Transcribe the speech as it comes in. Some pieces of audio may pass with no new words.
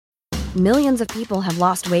Millions of people have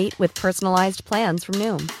lost weight with personalized plans from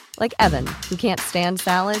Noom. Like Evan, who can't stand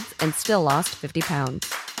salads and still lost 50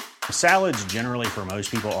 pounds. Salads generally for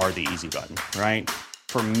most people are the easy button, right?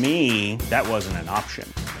 For me, that wasn't an option.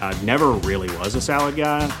 I never really was a salad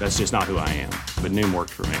guy. That's just not who I am. But Noom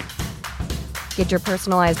worked for me. Get your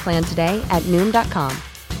personalized plan today at Noom.com.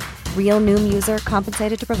 Real Noom user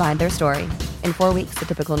compensated to provide their story. In 4 weeks, the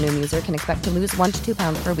typical Noom user can expect to lose 1 to 2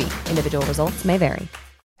 pounds per week. Individual results may vary.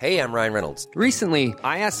 Hey, I'm Ryan Reynolds. Recently,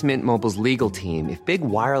 I asked Mint Mobile's legal team if big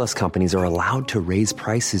wireless companies are allowed to raise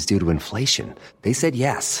prices due to inflation. They said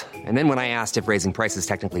yes. And then when I asked if raising prices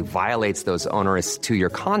technically violates those onerous 2-year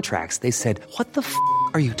contracts, they said, "What the f***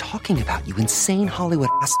 are you talking about, you insane Hollywood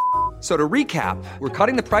ass?" So to recap, we're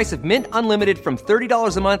cutting the price of Mint Unlimited from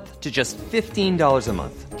 $30 a month to just $15 a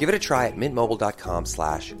month. Give it a try at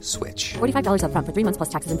mintmobile.com/switch. $45 up front for 3 months plus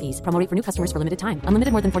taxes and fees. Promo rate for new customers for limited time.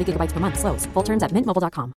 Unlimited more than 40 gigabytes per month. Slows full terms at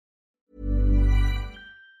mintmobile.com.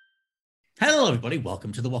 Hello, everybody.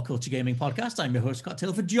 Welcome to the What Culture Gaming Podcast. I'm your host, Scott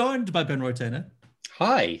Tilford, joined by Ben Roy Turner.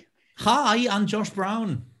 Hi. Hi, and Josh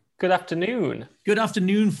Brown. Good afternoon. Good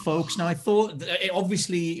afternoon, folks. Now, I thought,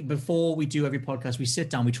 obviously, before we do every podcast, we sit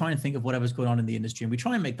down, we try and think of whatever's going on in the industry, and we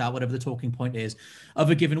try and make that whatever the talking point is of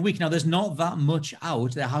a given week. Now, there's not that much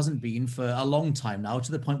out. There hasn't been for a long time now,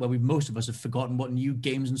 to the point where most of us have forgotten what new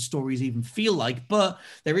games and stories even feel like. But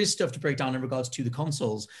there is stuff to break down in regards to the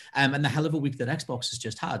consoles and the hell of a week that Xbox has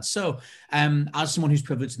just had. So, as someone who's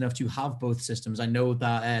privileged enough to have both systems, I know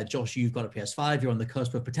that, Josh, you've got a PS5. You're on the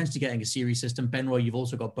cusp of potentially getting a Series system. Ben Roy, you've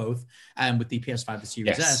also got both with the PS5, the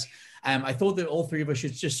Series S. I thought that all three of us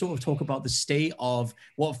should just sort of talk about the state of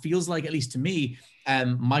what feels like, at least to me,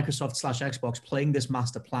 Microsoft / Xbox playing this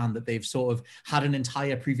master plan that they've sort of had an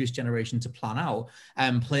entire previous generation to plan out,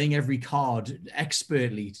 playing every card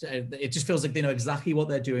expertly. It just feels like they know exactly what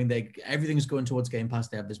they're doing. Everything's going towards Game Pass.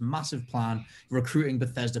 They have this massive plan, recruiting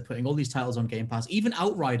Bethesda, putting all these titles on Game Pass. Even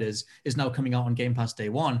Outriders is now coming out on Game Pass day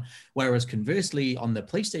one. Whereas conversely, on the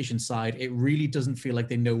PlayStation side, it really doesn't feel like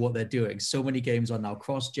they know what they're doing. So many games are now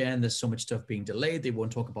cross-gen. There's so much stuff being delayed. They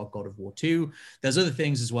won't talk about God of War 2. There's other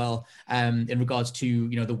things as well in regards to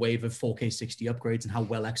the wave of 4K 60 upgrades and how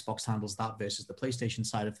well Xbox handles that versus the PlayStation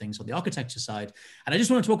side of things on the architecture side. And I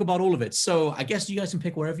just want to talk about all of it. So I guess you guys can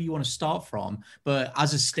pick wherever you want to start from. But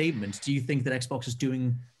as a statement, do you think that Xbox is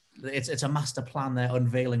doing it's a master plan they're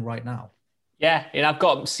unveiling right now? Yeah, and I've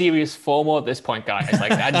got serious FOMO at this point, guys.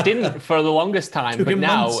 Like I didn't for the longest time, but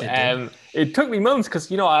now it took me months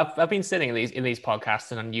because I've been sitting in these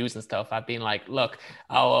podcasts and on news and stuff. I've been like, look,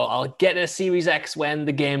 I'll get a Series X when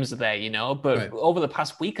the games are there, But right. Over the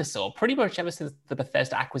past week or so, pretty much ever since the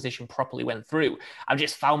Bethesda acquisition properly went through, I've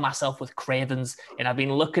just found myself with cravings, and I've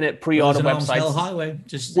been looking at pre-order websites. Hell highway,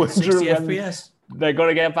 just 60 FPS. They're going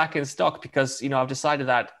to get back in stock because I've decided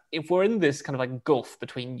that if we're in this kind of like gulf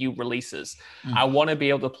between new releases, I want to be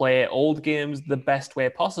able to play old games the best way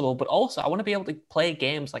possible, but also I want to be able to play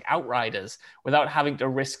games like Outriders without having to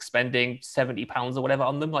risk spending £70 or whatever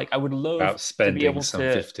on them. Like I would love to be able some to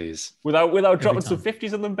 50s without dropping some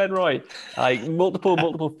 50s on them, Ben Roy. Like multiple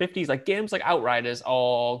 50s, like games like Outriders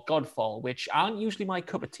or Godfall, which aren't usually my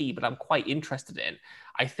cup of tea, but I'm quite interested in.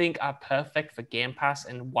 I think are perfect for Game Pass,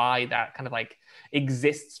 and why that kind of like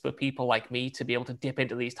exists for people like me to be able to dip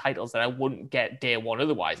into these titles that I wouldn't get day one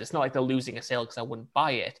otherwise. It's not like they're losing a sale because I wouldn't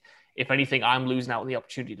buy it. If anything, I'm losing out on the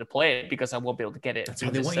opportunity to play it because I won't be able to get it. That's how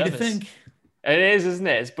they want you to think. It is, isn't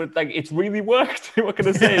it? But like, it's really worked. What can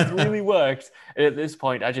I say? It's really worked. And at this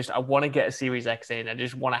point, I want to get a Series X in. I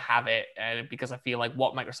just want to have it because I feel like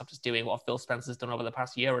what Microsoft is doing, what Phil Spencer's done over the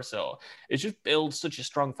past year or so, is just build such a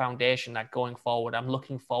strong foundation that going forward, I'm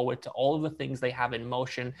looking forward to all of the things they have in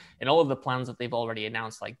motion and all of the plans that they've already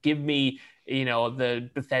announced. Like, give me,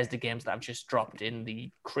 the Bethesda games that I've just dropped in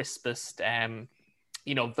the crispest,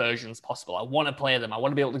 versions possible. I want to play them. I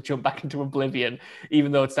want to be able to jump back into Oblivion,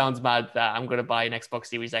 even though it sounds mad that I'm going to buy an Xbox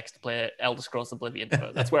Series X to play Elder Scrolls Oblivion.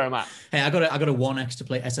 But that's where I'm at. Hey, I got a One X to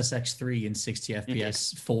play SSX 3 in 60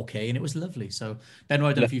 FPS 4K, and it was lovely. So, Ben, I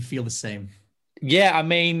don't know if you feel the same. Yeah, I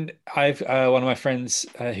mean, I've one of my friends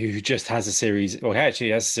who just has a series, well, he actually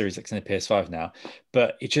has a Series X and a PS5 now,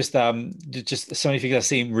 but it's just so many things I've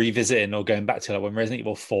seen revisiting or going back to, like when Resident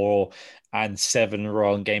Evil 4 and 7 were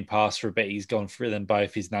on Game Pass for a bit. He's gone through them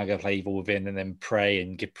both. He's now going to play Evil Within and then Prey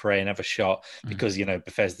and give Prey another shot because,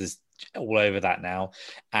 Bethesda's all over that now.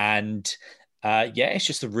 And it's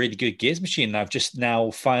just a really good Gears machine. And I've just now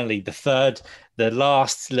finally the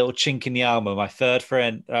last little chink in the armor, my third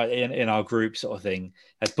friend in our group sort of thing,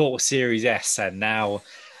 has bought a Series S, and now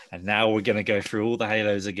and now we're going to go through all the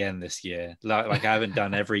Halos again this year. Like I haven't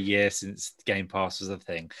done every year since Game Pass was a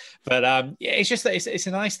thing. But yeah, it's just that it's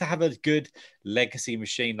nice to have a good legacy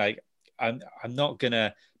machine. Like I'm not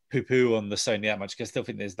gonna poo-poo on the Sony that much because I still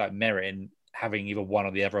think there's like merit in having either one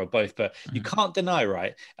or the other or both. But you can't deny,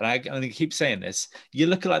 right? And I'm going to keep saying this. You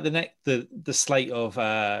look at like the slate of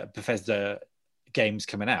Bethesda games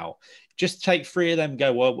coming out. Just take 3 of them.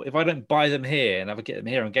 Go, well, if I don't buy them here and I get them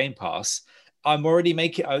here on Game Pass, I'm already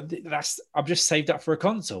making. I'm just saved up for a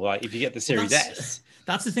console. Like if you get the Series S.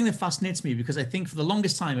 That's the thing that fascinates me, because I think for the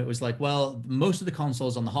longest time it was like, well, most of the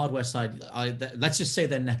consoles on the hardware side, let's just say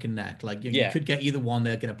they're neck and neck. Like you could get either one.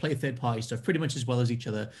 They're going to play third-party stuff pretty much as well as each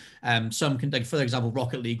other. Some can, like for example,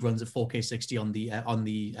 Rocket League runs at 4K 60 on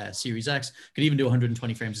the Series X. Could even do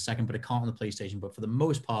 120 frames a second, but it can't on the PlayStation. But for the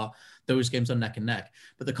most part, those games are neck and neck.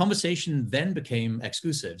 But the conversation then became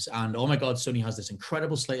exclusives, and oh my God, Sony has this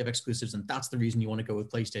incredible slate of exclusives, and that's the reason you want to go with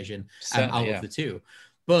PlayStation out of the two.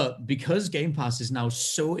 But because Game Pass is now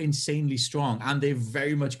so insanely strong, and they've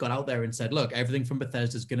very much got out there and said, look, everything from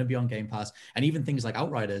Bethesda is going to be on Game Pass, and even things like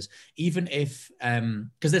Outriders, even if,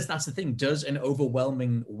 because that's the thing, does an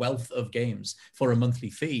overwhelming wealth of games for a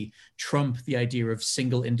monthly fee trump the idea of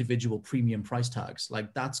single individual premium price tags?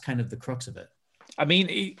 Like that's kind of the crux of it. I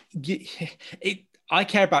mean, I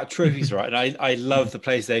care about trophies, right? And I love the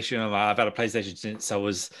PlayStation. I've had a PlayStation since I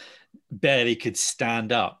was barely could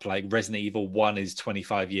stand up. Like Resident Evil 1 is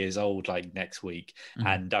 25 years old like next week,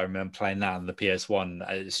 and I remember playing that on the PS1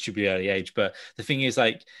 at a stupidly early age. But the thing is,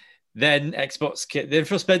 like, then then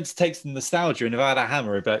Phil Spencer takes the nostalgia, and if I had a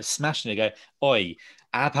hammer about smashing it, go, oi,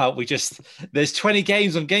 how about there's 20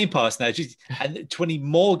 games on Game Pass now, and 20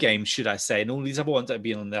 more games, should I say, and all these other ones that have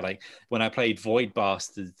been on there. Like when I played Void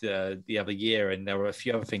Bastard the other year, and there were a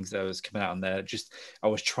few other things that was coming out on there. I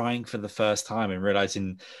was trying for the first time and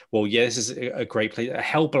realizing, well, yeah, this is a great play.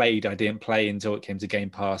 Hellblade I didn't play until it came to Game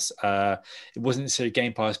Pass. It wasn't necessarily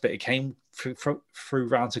Game Pass, but it came through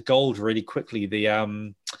rounds of gold really quickly.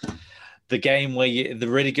 The game where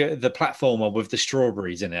the platformer with the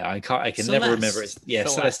strawberries in it. I can Celeste. Never remember it. Yeah,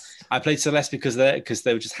 Celeste. I played Celeste because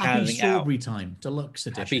they were just handing out Strawberry Time Deluxe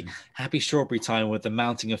Edition. Happy Strawberry Time with the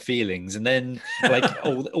mounting of feelings, and then like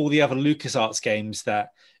all the other LucasArts games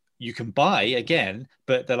that you can buy again,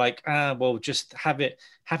 but they're like, well, just have it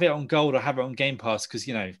on gold or have it on Game Pass because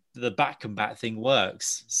the back combat thing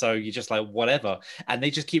works. So you're just like, whatever. And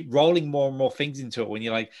they just keep rolling more and more things into it when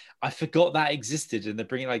you're like, I forgot that existed. And they're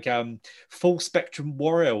bringing like Full Spectrum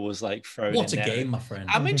Warrior was like thrown What in a there. game, my friend.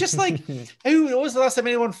 I mean, just like, who was the last time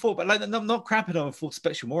anyone thought, but like, not crapping on Full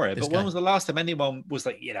Spectrum Warrior, but when was the last time anyone was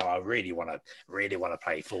like, I really want to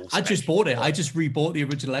play Full Spectrum? I just bought it. I just rebought the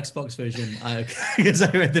original Xbox version because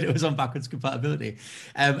I read that it was on backwards compatibility.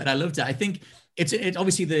 And I loved it. I think it's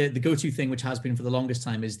obviously the go-to thing, which has been for the longest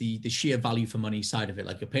time, is the sheer value for money side of it.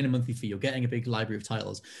 Like you're paying a monthly fee, you're getting a big library of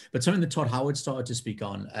titles. But something that Todd Howard started to speak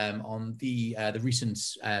on the recent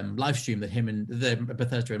live stream that him and the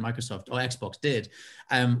Bethesda and Microsoft or Xbox did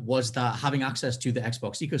was that having access to the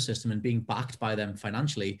Xbox ecosystem and being backed by them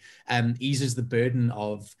financially eases the burden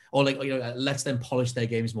of, or lets them polish their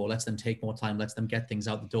games more, lets them take more time, lets them get things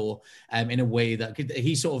out the door in a way that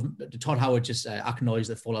Todd Howard just acknowledged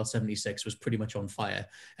that Fallout 76 was pretty much on fire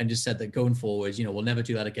and just said that going forward, we'll never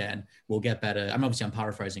do that again. We'll get better. I'm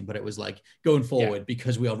paraphrasing, but it was like going forward,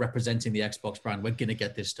 because we are representing the Xbox brand, we're going to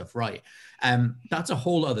get this stuff right. That's a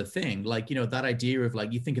whole other thing. Like, that idea of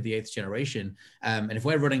like, you think of the 8th generation, and if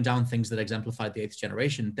we're running down things that exemplified the 8th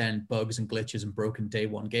generation, then bugs and glitches and broken day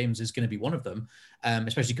one games is going to be one of them,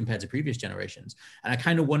 especially compared to previous generations. And I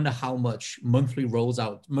kind of wonder how much monthly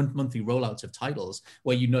rollouts of titles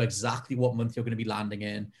where exactly what month you're going to be landing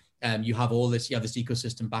in. You have this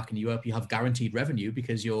ecosystem backing you up. You have guaranteed revenue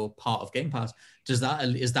because you're part of Game Pass. Is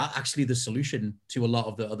that actually the solution to a lot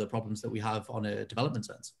of the other problems that we have on a development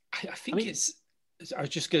sense? I was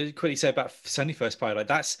just going to quickly say about Sony first party. Like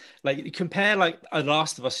that's like you compare like a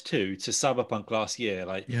Last of Us 2 to Cyberpunk last year.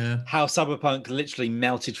 Like how Cyberpunk literally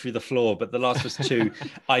melted through the floor, but the Last of Us 2,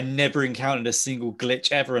 I never encountered a single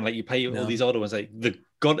glitch ever. And like you play all these older ones, like the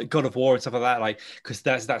God of War and stuff like that, like because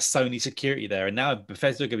that's that Sony security there. And now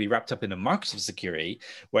Bethesda are going to be wrapped up in a Microsoft security,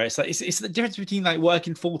 where it's like it's the difference between like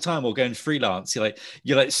working full time or going freelance. You're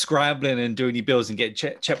like scrambling and doing your bills and getting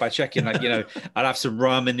check by checking. Like I'd have some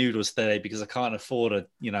ramen noodles today because I can't afford a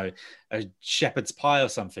shepherd's pie or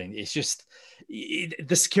something. It's just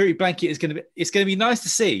the security blanket is going to be nice to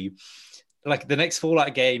see, like the next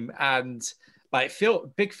Fallout game and Like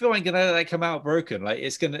Big Phil ain't gonna like come out broken. Like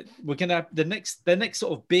we're gonna have the next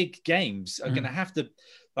sort of big games are gonna have to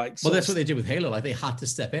like. Well, that's what they did with Halo. Like they had to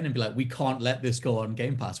step in and be like, we can't let this go on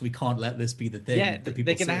Game Pass. We can't let this be the thing. Yeah,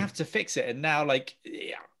 they're gonna have to fix it. And now, like,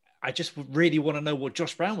 yeah, I just really want to know what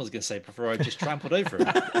Josh Brown was going to say before I just trampled over him.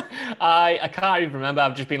 I can't even remember.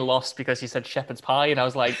 I've just been lost because he said shepherd's pie, and I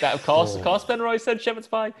was like, "That of course, Ben Roy said shepherd's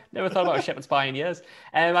pie." Never thought about shepherd's pie in years.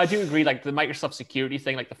 I do agree. Like the Microsoft security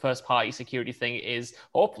thing, like the first party security thing, is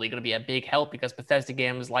hopefully going to be a big help because Bethesda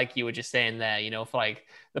games, like you were just saying there, you know, for like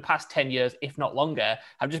the past 10 years, if not longer,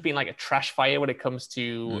 have just been like a trash fire when it comes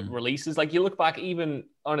to releases. Like you look back even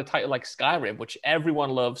on a title like Skyrim, which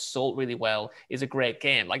everyone loves, sold really well, is a great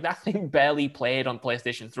game. Like that thing barely played on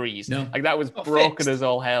PlayStation 3s. No. Like that was broken as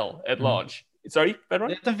all hell at launch. Sorry, Ben?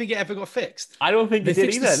 I don't think it ever got fixed. I don't think they did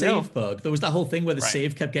fixed either. The save bug. There was that whole thing where the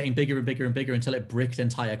save kept getting bigger and bigger and bigger until it bricked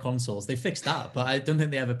entire consoles. They fixed that, but I don't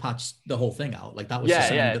think they ever patched the whole thing out. Like that was just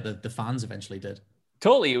something that the fans eventually did.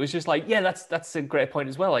 Totally. It was just like, yeah, that's a great point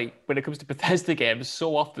as well. Like when it comes to Bethesda games,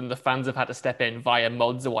 so often the fans have had to step in via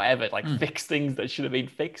mods or whatever, like fix things that should have been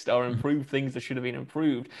fixed or improve things that should have been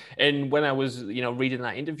improved. And when I was, you know, reading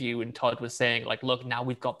that interview and Todd was saying like, look, now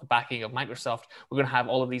we've got the backing of Microsoft, we're going to have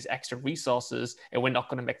all of these extra resources and we're not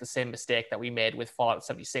going to make the same mistake that we made with Fallout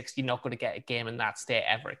 76. You're not going to get a game in that state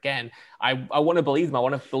ever again. I want to believe them. I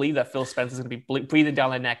want to believe that Phil Spencer's going to be breathing down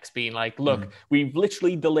their necks being like, look, we've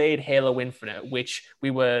literally delayed Halo Infinite, which we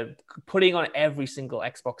were putting on every single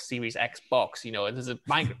Xbox Series X box. You know, there's a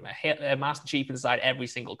Master Chief inside every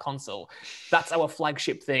single console. That's our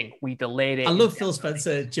flagship thing. We delayed it. I love Phil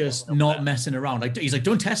Spencer just not messing around. Like he's like,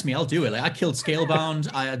 don't test me, I'll do it. Like I killed Scalebound,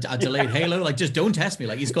 I delayed Halo. Like just don't test me.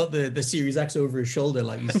 Like he's got the Series X over his shoulder.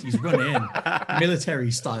 Like he's running in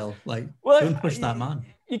military style. Like don't push that man.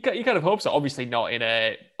 You kind of hope so. Obviously not in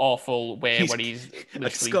a awful way where he's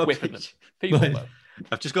literally whipping them. People.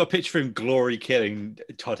 I've just got a picture of him glory killing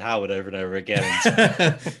Todd Howard over and over again.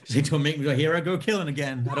 He don't make me go, here I go killing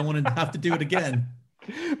again. I don't want to have to do it again.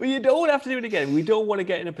 Well, you don't want to have to do it again. We don't want to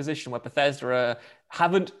get in a position where Bethesda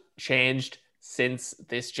haven't changed since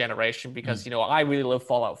this generation because, you know, I really love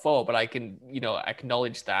Fallout 4, but I can, you know,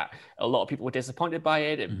 acknowledge that a lot of people were disappointed by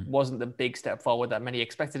it. It wasn't the big step forward that many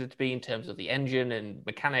expected it to be in terms of the engine and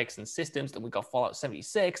mechanics and systems. Then we got Fallout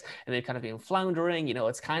 76 and they've kind of been floundering. You know,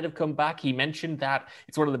 it's kind of come back. He mentioned that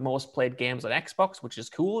it's one of the most played games on Xbox, which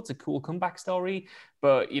is cool. It's a cool comeback story.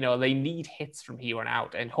 But, you know, they need hits from here on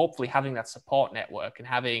out. And hopefully having that support network and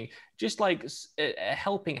having just like a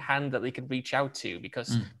helping hand that they can reach out to.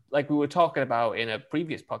 Because like we were talking about in a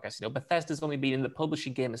previous podcast, you know, Bethesda's only been in the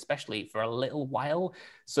publishing game, especially for a little while.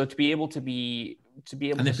 So to be able to and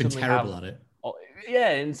they've been terrible at it. Yeah,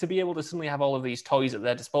 and to be able to suddenly have all of these toys at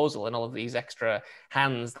their disposal and all of these extra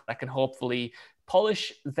hands that can hopefully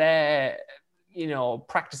polish their, you know,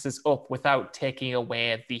 practices up without taking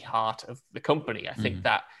away the heart of the company. I think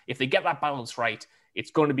that if they get that balance right,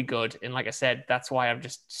 it's going to be good. And like I said, that's why I'm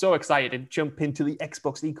just so excited to jump into the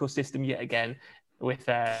Xbox ecosystem yet again with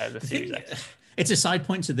the Series X. It's a side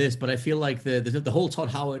point to this, but I feel like the whole Todd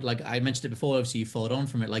Howard, like I mentioned it before, obviously you followed on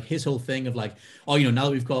from it, like his whole thing of like, oh, you know, now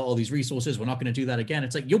that we've got all these resources, we're not going to do that again.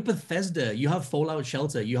 It's like, you're Bethesda, you have Fallout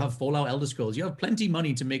Shelter, you have Fallout Elder Scrolls, you have plenty of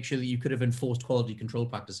money to make sure that you could have enforced quality control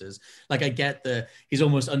practices. Like I get he's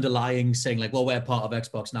almost underlying saying like, well, we're part of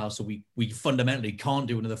Xbox now, so we fundamentally can't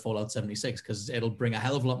do another Fallout 76 because it'll bring a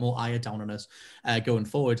hell of a lot more ire down on us going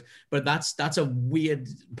forward. But that's a weird,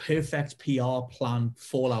 perfect PR plan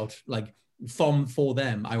Fallout, like, for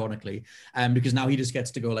them, ironically, because now he just gets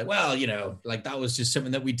to go like, well, you know, like that was just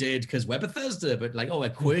something that we did because we're Bethesda, but like, oh, we're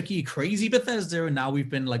quirky, crazy Bethesda, and now we've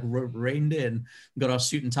been like reined in, got our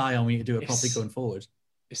suit and tie on, we need to do it properly going forward.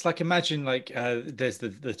 It's like, imagine like there's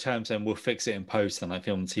the term saying we'll fix it in post and I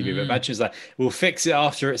film on TV, but imagine it's like we'll fix it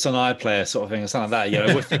after it's on iPlayer sort of thing or something like that. You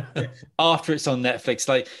know, we'll fix it after it's on Netflix.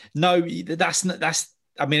 Like, no, that's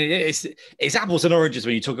I mean, it's apples and oranges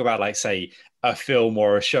when you talk about like, say, a film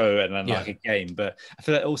or a show and then like a game. But I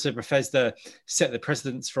feel like also Bethesda set the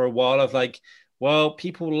precedence for a while of like, well,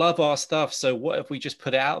 people love our stuff, so what if we just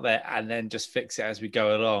put it out there and then just fix it as we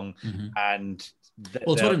go along? And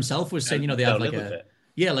Todd himself was saying, you know, they have like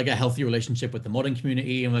a healthy relationship with the modding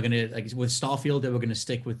community, and we're gonna, like with Starfield, we're gonna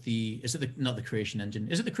stick with not the Creation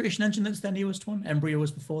Engine? Is it the Creation Engine that's their newest one? Embryo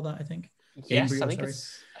was before that, I think. Yes, Embryo, I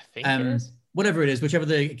think it is. whatever it is, whichever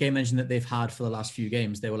the game engine that they've had for the last few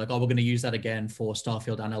games, they were like, oh, we're going to use that again for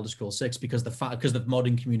Starfield and Elder Scrolls 6 because the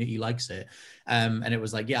modding community likes it. And it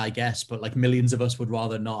was like, yeah, I guess, but like millions of us would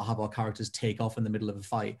rather not have our characters take off in the middle of a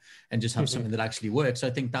fight and just have something that actually works. So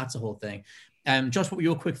I think that's a whole thing. Josh, what were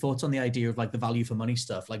your quick thoughts on the idea of like the value for money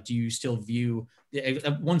stuff? Like, do you still view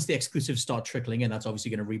once the exclusives start trickling in, that's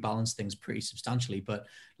obviously going to rebalance things pretty substantially, but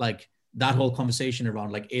like that whole conversation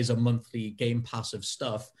around like, is a monthly Game Pass of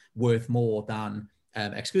stuff worth more than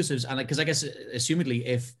exclusives? And because I guess assumedly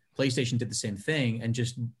if PlayStation did the same thing and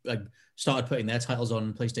just like started putting their titles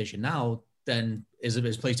on PlayStation Now, then is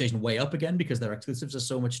PlayStation way up again because their exclusives are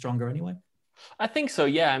so much stronger anyway? I think so,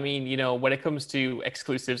 yeah. I mean, when it comes to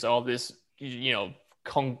exclusives of this,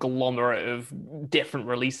 conglomerate of different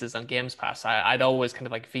releases on Games Pass, I'd always kind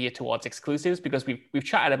of like veer towards exclusives because we've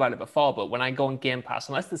chatted about it before. But when I go on Game Pass,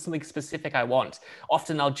 unless there's something specific I want,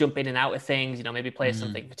 often I'll jump in and out of things, maybe play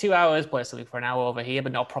something for 2 hours, play something for an hour over here,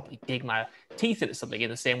 but not properly dig my teeth into something in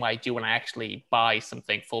the same way I do when I actually buy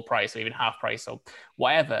something full price or even half price or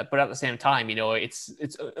whatever. But at the same time,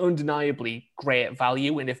 it's undeniably great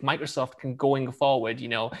value. And if Microsoft can, going forward,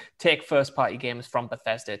 take first party games from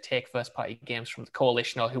Bethesda, take first party games from the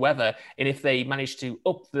Coalition or whoever, and if they manage to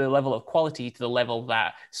up the level of quality to the level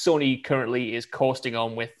that Sony currently is coasting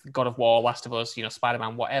on with God of War, Last of Us,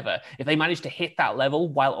 Spider-Man, whatever, if they manage to hit that level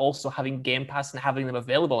while also having Game Pass and having them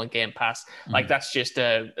available on Game Pass, like that's just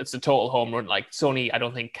it's a total home run. Like Sony, I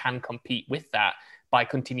don't think can compete with that by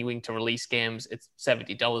continuing to release games. It's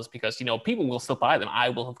 $70 because, people will still buy them. I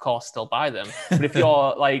will, of course, still buy them. But if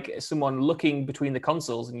you're like someone looking between the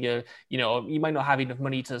consoles and you might not have enough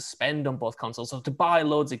money to spend on both consoles, so to buy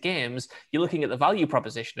loads of games, you're looking at the value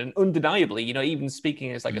proposition. And undeniably, even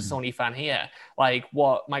speaking as like a Sony fan here, like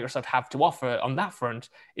what Microsoft have to offer on that front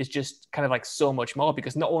is just kind of like so much more,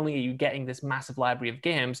 because not only are you getting this massive library of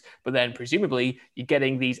games, but then presumably you're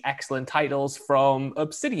getting these excellent titles from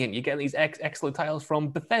Obsidian, you're getting these excellent titles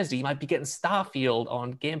from Bethesda, you might be getting Starfield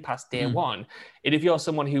on Game Pass day one. And if you're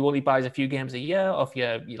someone who only buys a few games a year, or if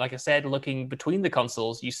you're, like I said, looking between the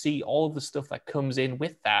consoles, you see all of the stuff that comes in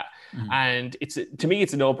with that. And to me,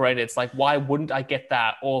 it's a no-brainer. It's like, why wouldn't I get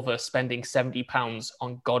that over spending £70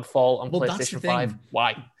 on Godfall on PlayStation 5?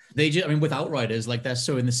 Why? They just, with Outriders, like they're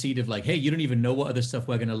so in the seed of like, hey, you don't even know what other stuff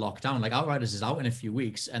we're going to lock down. Like Outriders is out in a few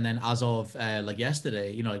weeks. And then as of like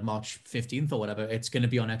yesterday, like March 15th or whatever, it's going to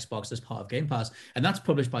be on Xbox as part of Game Pass. And that's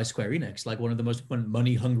published by Square Enix, like one of the most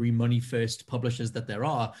money-hungry, money-first publishers that there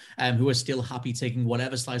are, who are still happy taking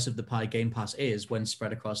whatever slice of the pie Game Pass is when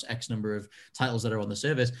spread across X number of titles that are on the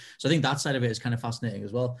service. So I think that side of it is kind of fascinating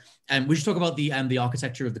as well. And we should talk about the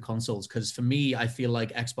architecture of the consoles, because for me, I feel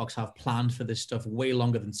like Xbox have planned for this stuff way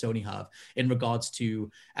longer than Sony have in regards to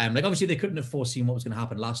like obviously they couldn't have foreseen what was going to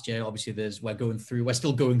happen last year. Obviously we're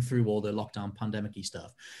still going through all the lockdown pandemic-y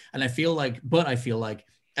stuff, and I feel like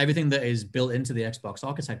everything that is built into the Xbox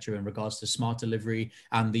architecture in regards to smart delivery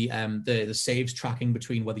and the saves tracking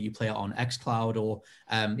between whether you play it on xCloud or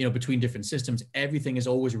between different systems, everything is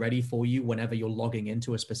always ready for you whenever you're logging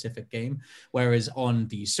into a specific game. Whereas on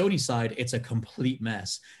the Sony side, it's a complete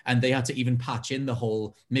mess, and they had to even patch in the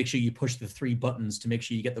whole make sure you push the 3 buttons to make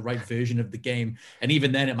sure you get the right version of the game, and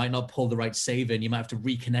even then it might not pull the right save in. You might have to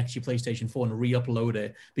reconnect your PlayStation 4 and re-upload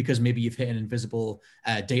it because maybe you've hit an invisible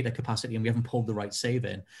data capacity and we haven't pulled the right save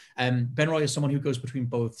in. Ben Roy, is someone who goes between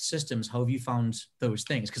both systems. How have you found those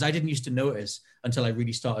things? Because I didn't used to notice until I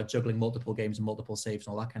really started juggling multiple games and multiple saves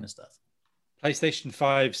and all that kind of stuff. PlayStation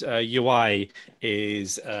 5's UI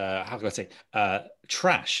is, how can I say,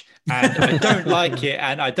 trash. And I don't like it,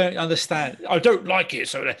 and I don't understand. I don't like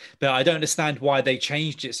it, but I don't understand why they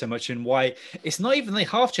changed it so much, and why it's not even they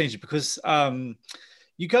half changed it, because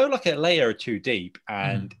you go like a layer or two deep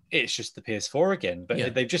and it's just the PS4 again.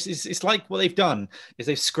 But they've just, it's like what they've done is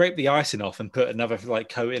they've scraped the icing off and put another like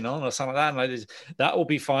coating on or something like that. And like, that will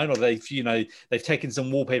be fine. Or they've taken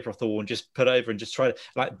some wallpaper off the wall and just put over and just tried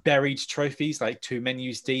like buried trophies, like 2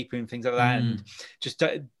 menus deep and things like that. And just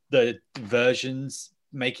the versions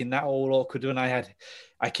making that all awkward. And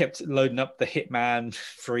I kept loading up the Hitman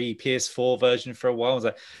 3 PS4 version for a while. I was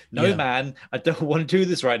like, man, I don't want to do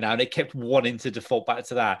this right now. And it kept wanting to default back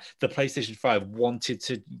to that. The PlayStation 5 wanted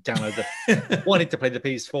to download wanted to play the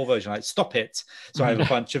PS4 version. Like, stop it. So I have a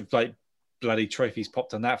bunch of like bloody trophies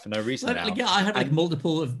popped on that for no reason now. I had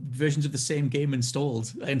multiple versions of the same game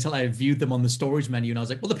installed until I viewed them on the storage menu, and I was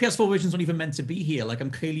like, well, the PS4 version's not even meant to be here. Like, I'm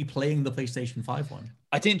clearly playing the PlayStation 5 one.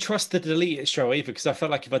 I didn't trust to delete it straight away either, because I felt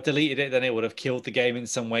like if I deleted it, then it would have killed the game in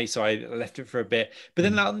some way. So I left it for a bit. But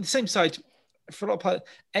then on the same side, for a lot of part,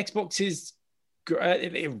 Xbox is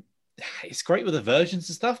it's great with the versions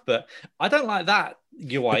and stuff, but I don't like that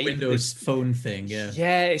UI. Windows Phone thing, yeah.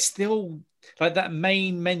 Yeah, it's still like that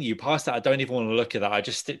main menu. Past that, I don't even want to look at that. I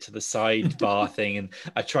just stick to the sidebar thing and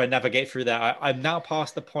I try and navigate through that. I'm now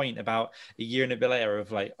past the point about a year and a bit later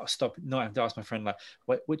of like, I'll stop, not having to ask my friend,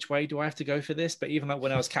 like, which way do I have to go for this? But even like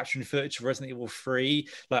when I was capturing footage of Resident Evil 3,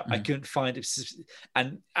 like I couldn't find it.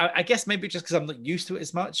 And I guess maybe just because I'm not used to it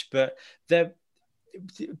as much, but they're,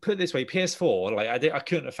 put it this way, PS4, like I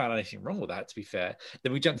couldn't have found anything wrong with that, to be fair.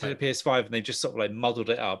 Then we jumped to the PS5 and they just sort of like muddled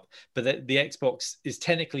it up. But the Xbox is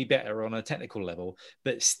technically better on a technical level,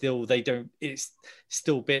 but still it's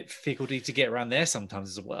still a bit difficulty to get around there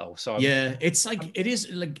sometimes as well. So it's like it is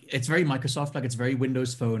like it's very Microsoft, like it's very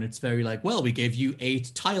Windows Phone. It's very like, well, we gave you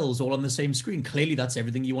 8 tiles all on the same screen. Clearly that's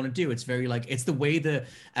everything you want to do. It's very like it's the way the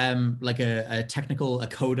like a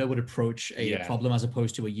coder would approach a problem as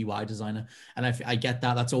opposed to a UI designer. And I get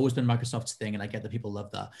that. That's always been Microsoft's thing, and I get that people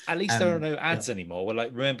love that. At least there are no ads anymore. Well,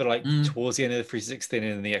 like remember, like towards the end of the 360 and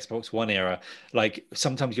in the Xbox One era, like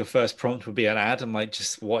sometimes your first prompt would be an ad. I'm like,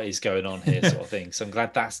 just what is going on here, sort of thing. So I'm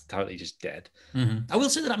glad that's totally just dead. I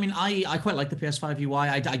will say that, I mean, I quite like the PS5 UI.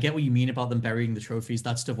 I get what you mean about them burying the trophies.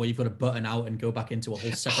 That stuff where you've got to button out and go back into a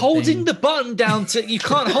whole separate holding the button down to you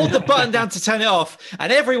can't hold the button down to turn it off,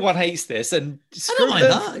 and everyone hates this. And I don't mind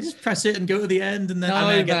that. I just press it and go to the end, and then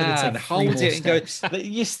I get that it's like hold it and go. But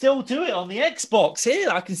you still do it on the Xbox. Here,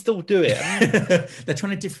 I can still do it. They're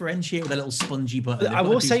trying to differentiate with a little spongy button. I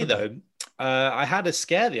will say though, I had a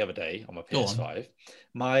scare the other day on my PS5.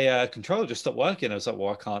 My controller just stopped working. I was like, well,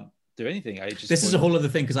 I can't do anything. This is a whole other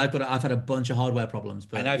thing because I've had a bunch of hardware problems.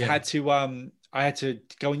 But, and I've had to I had to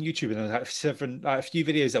go on YouTube and I had a few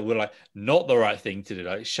videos that were like not the right thing to do,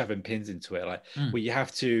 like shoving pins into it, like where you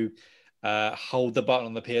have to hold the button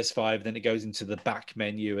on the PS5, then it goes into the back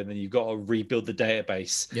menu, and then you've got to rebuild the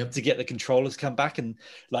database to get the controllers come back. And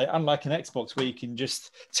like unlike an Xbox where you can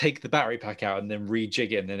just take the battery pack out and then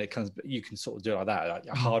rejig it, and then it comes, you can sort of do it like that, like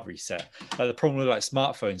a hard reset. Like the problem with like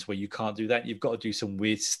smartphones where you can't do that, you've got to do some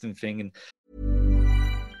weird system thing. And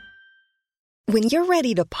when you're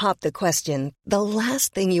ready to pop the question, the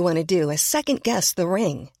last thing you want to do is second guess the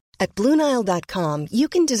ring. At BlueNile.com, you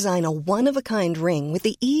can design a one-of-a-kind ring with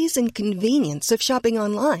the ease and convenience of shopping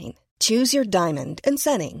online. Choose your diamond and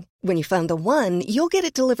setting. When you find the one, you'll get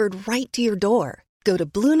it delivered right to your door. Go to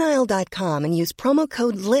BlueNile.com and use promo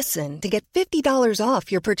code LISTEN to get $50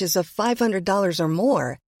 off your purchase of $500 or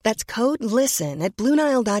more. That's code LISTEN at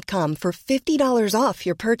BlueNile.com for $50 off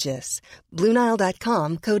your purchase.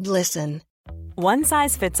 BlueNile.com, code LISTEN. One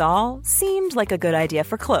size fits all seemed like a good idea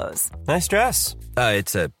for clothes. Nice dress.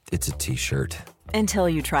 It's a t-shirt. Until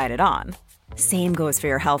you tried it on. Same goes for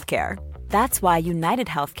your healthcare. That's why United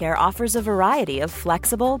Healthcare offers a variety of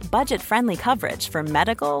flexible, budget-friendly coverage for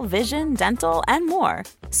medical, vision, dental, and more.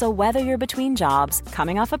 So whether you're between jobs,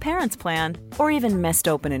 coming off a parent's plan, or even missed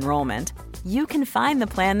open enrollment, you can find the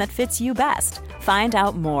plan that fits you best. Find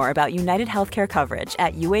out more about United Healthcare coverage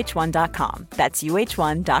at uh1.com. That's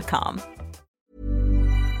uh1.com.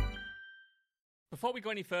 Before we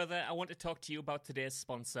go any further, I want to talk to you about today's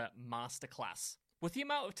sponsor, Masterclass. With the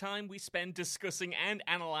amount of time we spend discussing and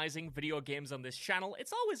analyzing video games on this channel,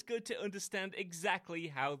 it's always good to understand exactly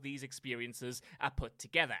how these experiences are put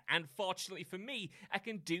together. And fortunately for me, I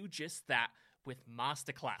can do just that with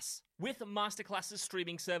Masterclass. With Masterclass's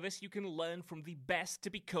streaming service, you can learn from the best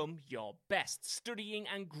to become your best, studying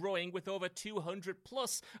and growing with over 200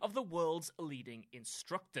 plus of the world's leading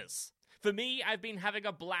instructors. For me, I've been having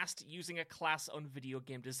a blast using a class on video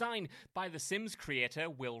game design by The Sims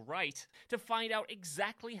creator Will Wright to find out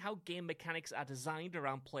exactly how game mechanics are designed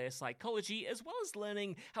around player psychology, as well as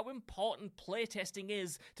learning how important playtesting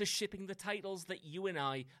is to shipping the titles that you and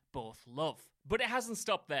I both love. But it hasn't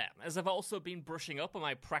stopped there, as I've also been brushing up on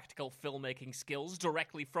my practical filmmaking skills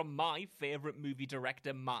directly from my favourite movie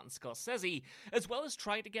director Martin Scorsese, as well as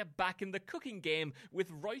trying to get back in the cooking game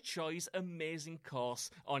with Roy Choi's amazing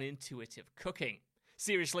course on intuitive cooking.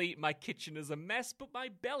 Seriously, my kitchen is a mess, but my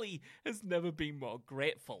belly has never been more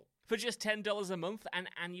grateful. For just $10 a month, an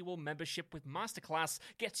annual membership with Masterclass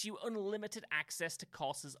gets you unlimited access to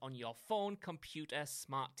courses on your phone, computer,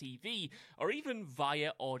 smart TV, or even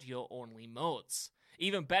via audio-only modes.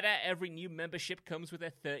 Even better, every new membership comes with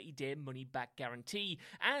a 30-day money-back guarantee,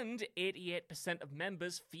 and 88% of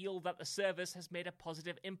members feel that the service has made a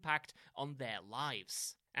positive impact on their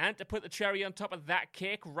lives. And to put the cherry on top of that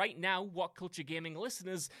cake, right now, What Culture Gaming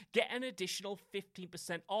listeners get an additional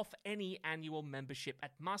 15% off any annual membership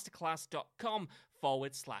at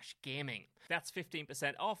masterclass.com/gaming. That's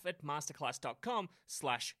 15% off at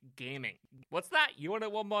masterclass.com/gaming. What's that? You want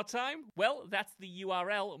it one more time? Well, that's the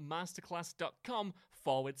URL,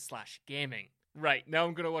 masterclass.com/gaming. Right, now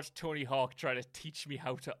I'm going to watch Tony Hawk try to teach me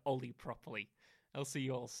how to ollie properly. I'll see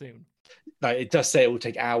you all soon. Like, it does say it will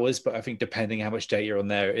take hours, but I think depending how much data on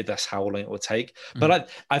there, that's how long it will take. But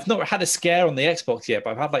I've not had a scare on the Xbox yet, but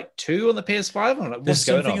I've had like 2 on the PS5. I'm like, what's going on? There's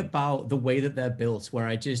something about the way that they're built where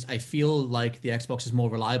I feel like the Xbox is more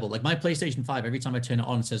reliable. Like my PlayStation 5, every time I turn it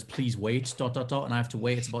on, it says, please wait, ... And I have to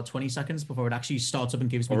wait. It's about 20 seconds before it actually starts up and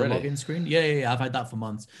gives me the login screen. Yeah. I've had that for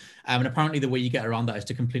months. And apparently the way you get around that is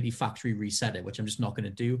to completely factory reset it, which I'm just not going to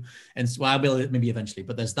do. And so I will maybe eventually,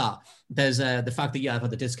 but there's that. There's the fact that, I've had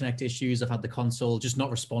the disconnect issues. I've had the console just not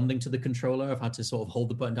responding to the controller. I've had to sort of hold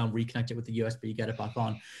the button down, reconnect it with the USB, get it back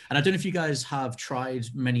on. And I don't know if you guys have tried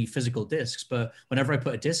many physical discs, but whenever I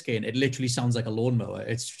put a disc in, it literally sounds like a lawnmower.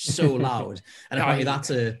 It's so loud. And apparently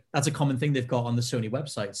that's a common thing they've got on the Sony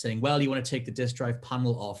website, saying, well, you want to take the disc drive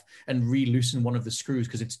panel off and re-loosen one of the screws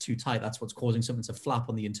because it's too tight. That's what's causing something to flap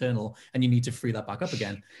on the internal, and you need to free that back up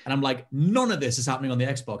again. And I'm like, none of this is happening on the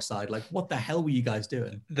Xbox side. Like, what the hell were you guys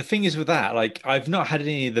doing? The thing is with that, like, I've not had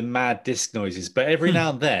any of the mad disc noises, but every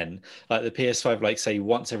now and then, like the PS5, like say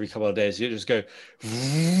once every couple of days, you just go,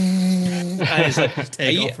 and it's like,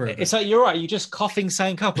 it's like, you're right, you're just coughing,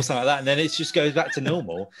 saying cup or something like that, and then it just goes back to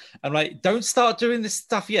normal. I'm like, don't start doing this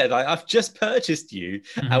stuff yet. Like, I've just purchased you,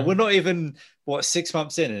 and we're not even 6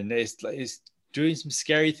 months in, and it's doing some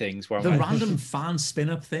scary things. Where the random fan spin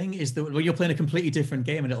up thing is that when you're playing a completely different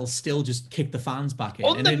game and it'll still just kick the fans back in.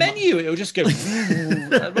 On the menu, it'll just go,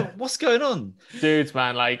 what's going on? Dudes,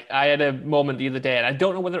 man, like I had a moment the other day, and I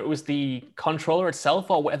don't know whether it was the controller itself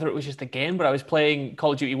or whether it was just the game, but I was playing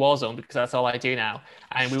Call of Duty Warzone because that's all I do now.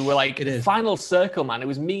 And we were like, final circle, man. It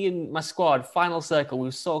was me and my squad, final circle. We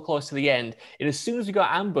were so close to the end. And as soon as we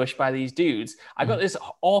got ambushed by these dudes, I got this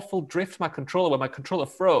awful drift to my controller where my controller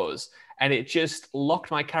froze. And it just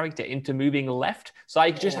locked my character into moving left. So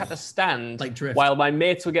I just had to stand like drift while my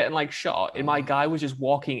mates were getting like shot. And my guy was just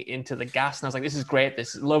walking into the gas. And I was like, this is great.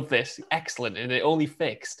 Love this. Excellent. And it only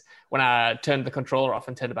fixed when I turned the controller off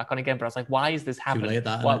and turned it back on again. But I was like, why is this happening?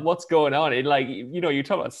 What's going on? And like, you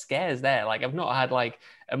talk about scares there. Like, I've not had like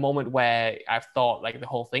a moment where I've thought like the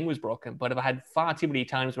whole thing was broken, but I've had far too many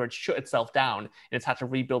times where it shut itself down and it's had to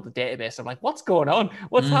rebuild the database. I'm like, what's going on?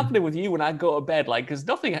 What's happening with you when I go to bed? Like, because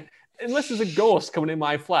nothing, unless there's a ghost coming in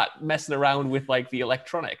my flat messing around with like the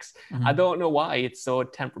electronics. I don't know why it's so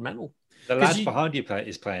temperamental. The lad behind you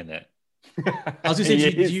is playing it. I was going to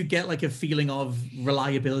say, do you get like a feeling of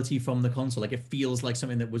reliability from the console? Like, it feels like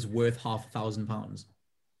something that was worth £5,000.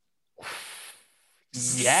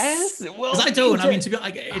 Yes, well, I don't. I mean, to be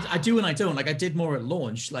like, I do and I don't. Like, I did more at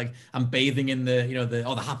launch. Like, I'm bathing in the the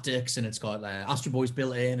haptics, and it's got Astro Boys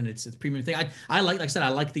built in, and it's a premium thing. I like I said, I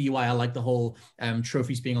like the UI. I like the whole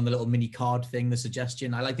trophies being on the little mini card thing. The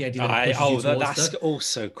suggestion. I like the idea that that's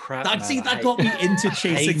also crap. That got me into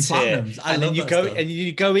chasing platinums. And then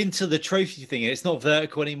you go into the trophy thing, and it's not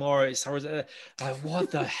vertical anymore. It's like, what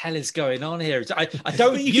the hell is going on here? I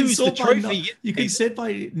don't use the trophy. You can sit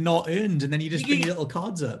by not earned, and then you just bring your little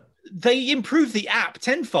cards up. They improved the app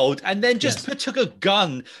tenfold, and then just took a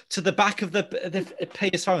gun to the back of the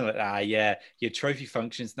PS5. Like, your trophy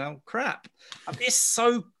functions now crap. It's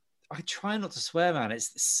so. I try not to swear, man.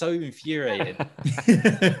 It's so infuriating.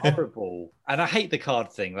 Horrible. And I hate the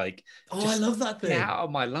card thing. Like, I love that thing. Get out of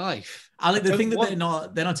my life. I like the thing that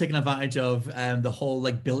they're not taking advantage of the whole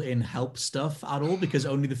like built-in help stuff at all, because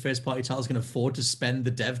only the first-party titles can afford to spend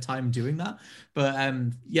the dev time doing that. But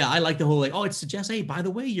I like the whole like, it suggests, hey, by the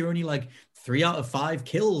way, you're only like 3 out of 5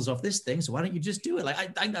 kills off this thing, so why don't you just do it? Like, I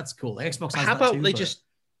think that's cool. Like, Xbox has How that about too, they just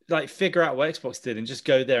like figure out what Xbox did and just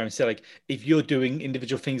go there and say, like, if you're doing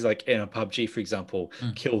individual things, like in a PUBG, for example,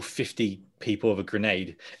 kill 50 people with a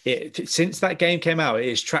grenade. Since that game came out, it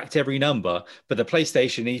has tracked every number. But the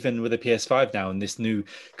PlayStation, even with the PS5 now and this new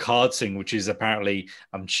card thing, which is apparently,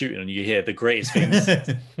 I'm shooting on you here, the greatest things.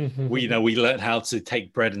 we learned how to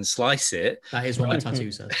take bread and slice it. That is what my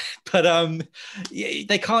tattoo says. But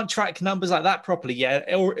they can't track numbers like that properly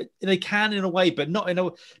yet, or they can in a way, but not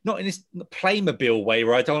in this Playmobil way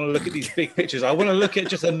where I don't want to look at these big pictures. I want to look at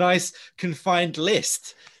just a nice confined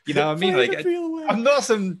list. You know what I mean? Like, I'm not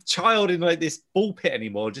some child in like this ball pit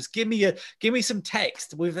anymore. Just give me some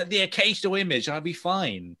text with the occasional image. I'll be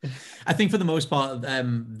fine. I think for the most part,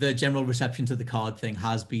 the general reception to the card thing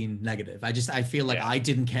has been negative. I feel like I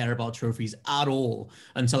didn't care about trophies at all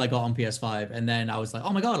until I got on PS5, and then I was like,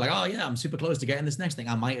 oh my god, like, oh yeah, I'm super close to getting this next thing.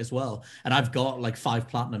 I might as well, and I've got like 5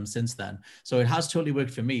 platinums since then. So it has totally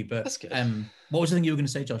worked for me. But that's good. What was the thing you were going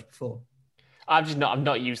to say, Josh, before? I've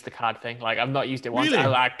not used the card thing. Like, I've not used it once. Really?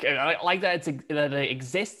 I like that that it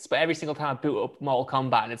exists, but every single time I boot up Mortal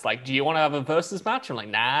Kombat and it's like, do you want to have a versus match? I'm like,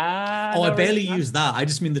 nah. Oh, I not barely really. use that. I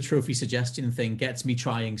just mean the trophy suggestion thing gets me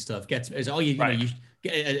trying stuff. You know, you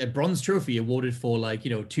get a bronze trophy awarded for, like,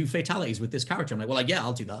 you know, 2 fatalities with this character. I'm like, well, like, yeah,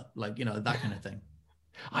 I'll do that. Like, you know, that kind of thing.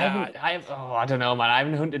 I don't know, man. I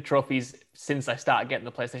haven't hunted trophies since I started getting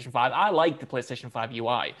the PlayStation 5. I like the PlayStation 5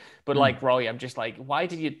 UI, but like Roy, I'm just like, why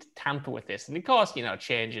did you tamper with this? And of course, you know,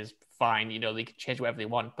 change is fine. You know, they can change whatever they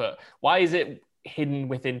want, but why is it hidden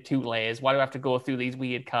within 2 layers? Why do I have to go through these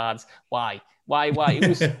weird cards? Why? It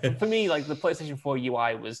was, for me, like, the PlayStation 4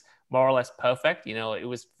 UI was more or less perfect. You know, it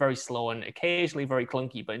was very slow and occasionally very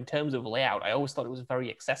clunky, but in terms of layout, I always thought it was very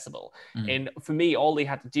accessible. And for me, all they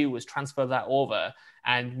had to do was transfer that over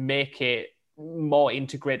and make it more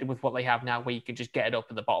integrated with what they have now, where you can just get it up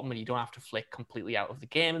at the bottom and you don't have to flick completely out of the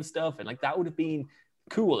game and stuff. And like, that would have been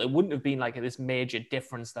cool. It wouldn't have been like this major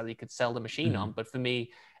difference that they could sell the machine on. But for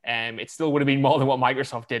me, it still would have been more than what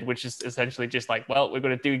Microsoft did, which is essentially just like, well, we're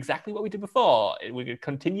going to do exactly what we did before. We're going to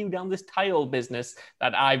continue down this tile business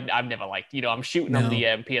that I've never liked. You know, I'm shooting on the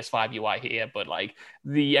PS5 UI here, but like,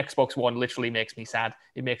 the Xbox One literally makes me sad.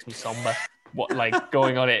 It makes me somber. What, like,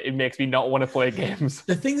 going on it makes me not want to play games.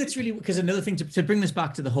 The thing that's really, because another thing to bring this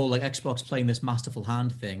back to the whole, like, Xbox playing this masterful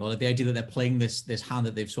hand thing, or like the idea that they're playing this hand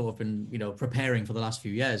that they've sort of been, you know, preparing for the last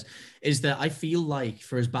few years, is that I feel like,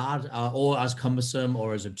 for as bad or as cumbersome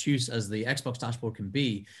or as obtuse as the Xbox dashboard can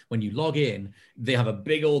be, when you log in, they have a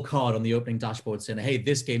big old card on the opening dashboard saying, hey,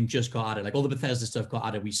 this game just got added. Like, all the Bethesda stuff got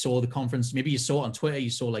added. We saw the conference. Maybe you saw it on Twitter. You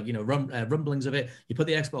saw, like, you know, rumblings of it. You put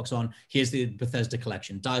the Xbox on. Here's the Bethesda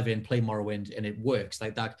collection. Dive in, play Morrowind, and it works.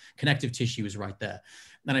 Like, that connective tissue is right there.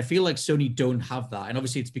 And I feel like Sony don't have that. And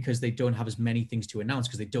obviously it's because they don't have as many things to announce,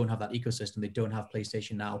 because they don't have that ecosystem. They don't have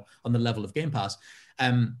PlayStation now on the level of Game Pass.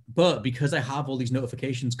 But because I have all these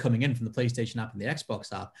notifications coming in from the PlayStation app and the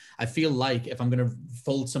Xbox app, I feel like if I'm going to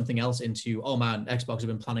fold something else into, oh man, Xbox have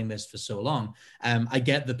been planning this for so long, I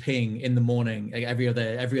get the ping in the morning, like every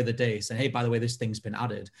other day, saying, hey, by the way, this thing's been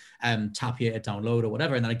added. Tap here to download or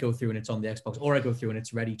whatever, and then I go through and it's on the Xbox, or I go through and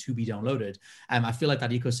it's ready to be downloaded. I feel like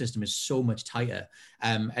that ecosystem is so much tighter,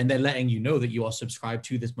 and they're letting you know that you are subscribed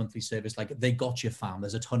to this monthly service. Like, they got your fam.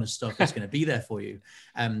 There's a ton of stuff that's going to be there for you.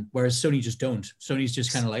 Whereas Sony just don't. Sony's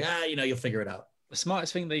just kind of like, you know, you'll figure it out. The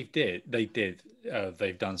smartest thing they've done,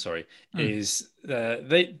 is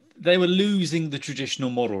they were losing the traditional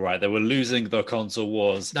model, right? They were losing the console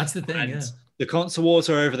wars. That's the thing, yeah. The console wars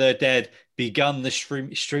are over there dead. Begun the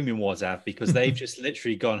streaming wars have, because they've just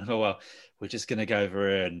literally gone, oh, well, we're just going to go over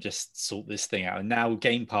here and just sort this thing out. And now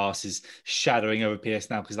Game Pass is shadowing over PS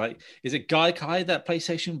Now, because, like, is it Gaikai that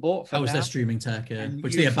PlayStation bought? That was their streaming tech,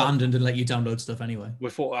 which they abandoned and let you download stuff anyway. We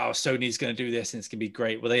thought, oh, Sony's going to do this and it's going to be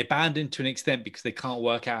great. Well, they abandoned to an extent because they can't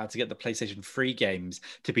work out how to get the PlayStation 3 games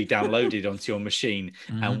to be downloaded onto your machine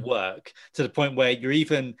and work, to the point where you're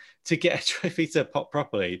even, to get a trophy to pop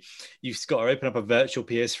properly, you've got to open up a virtual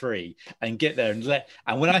PS3 and get there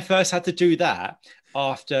and when I first had to do that,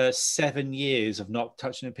 after 7 years of not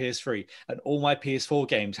touching a PS3, and all my PS4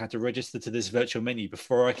 games had to register to this virtual menu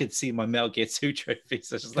before I could see my Metal Gear 2 trophies.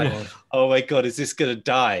 I was just like, oh my God, is this going to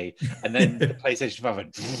die? And then the PlayStation 5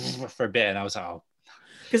 went for a bit, and I was like, oh.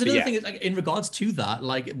 Because another thing is, like, in regards to that,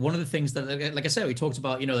 like, one of the things that, like I said, we talked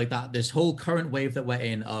about, you know, like that, this whole current wave that we're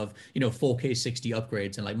in of, you know, 4K 60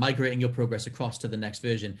 upgrades and like migrating your progress across to the next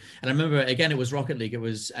version. And I remember, again, it was Rocket League. It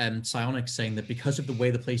was Psyonix saying that because of the way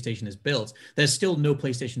the PlayStation is built, there's still no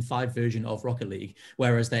PlayStation 5 version of Rocket League,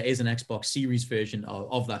 whereas there is an Xbox Series version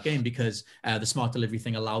of that game, because the smart delivery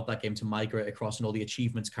thing allowed that game to migrate across and all the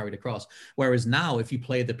achievements carried across. Whereas now, if you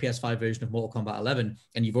play the PS5 version of Mortal Kombat 11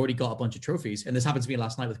 and you've already got a bunch of trophies, and this happened to me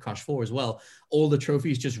last night with Crash 4 as well, all the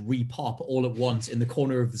trophies just repop all at once in the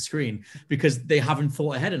corner of the screen because they haven't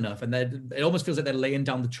thought ahead enough, and it almost feels like they're laying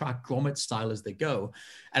down the track Gromit style as they go.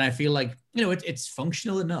 And I feel like, you know, it's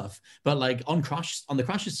functional enough, but like on the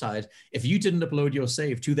Crash's side, if you didn't upload your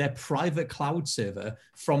save to their private cloud server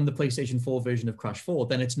from the PlayStation 4 version of Crash 4,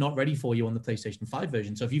 then it's not ready for you on the PlayStation 5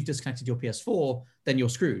 version. So if you've disconnected your PS4, then you're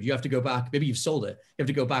screwed. You have to go back. Maybe you've sold it. You have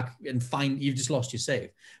to go back and you've just lost your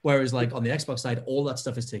save. Whereas like on the Xbox side, all that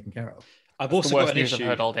stuff is taken care of. I've also got an issue. I've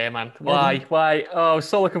heard all day, man. Why? Oh,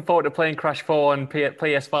 so looking forward to playing Crash 4 on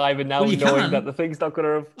PS5, and now knowing that the thing's not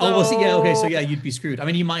going to. Oh, well, see, yeah, okay, so yeah, you'd be screwed. I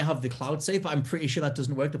mean, you might have the cloud save, but I'm pretty sure that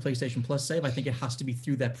doesn't work. The PlayStation Plus save, I think it has to be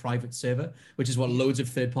through their private server, which is what loads of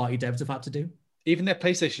third-party devs have had to do. Even their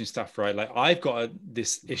PlayStation stuff, right? Like, I've got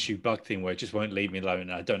this issue bug thing where it just won't leave me alone,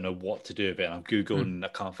 and I don't know what to do with it. And I've Googled and I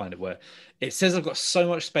can't find it, where it says I've got so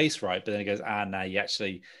much space, right? But then it goes, no, you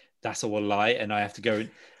actually, that's all a lie, and I have to go.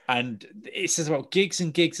 And it says about gigs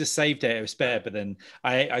and gigs of save data spare, but then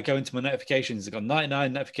I go into my notifications, I've got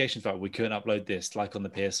 99 notifications about we couldn't upload this, like on the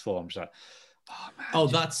PS4. I'm just like, oh man. Oh,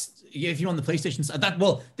 that's if you're on the PlayStation side.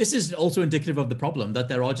 This is also indicative of the problem that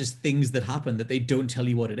there are just things that happen that they don't tell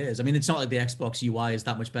you what it is. I mean, it's not like the Xbox UI is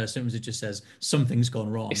that much better. Sometimes it just says something's gone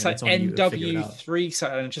wrong. It's like NW3, so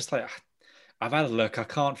I'm just like, I've had a look, I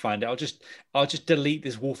can't find it. I'll just delete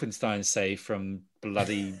this Wolfenstein save from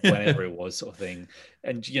bloody whenever it was, sort of thing.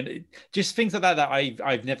 And just things like that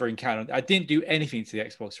I've never encountered. I didn't do anything to the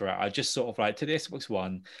Xbox I just sort of like to the Xbox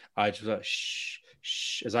One, I just like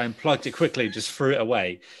shh, as I unplugged it quickly, just threw it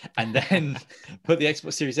away, and then put the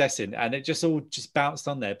Xbox Series S in, and it just all bounced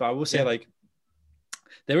on there. But I will say, like,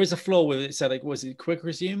 there is a flaw with it. So, like, was it quick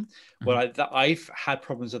resume? Well, I've had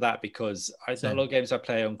problems with that because a lot of games I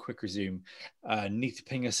play on quick resume need to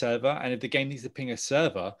ping a server, and if the game needs to ping a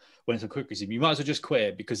server when it's on quick resume, you might as well just quit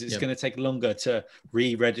it because it's going to take longer to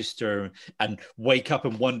re-register and wake up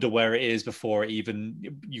and wonder where it is before you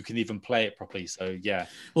can even play it properly. So yeah.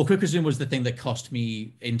 Well, quick resume was the thing that cost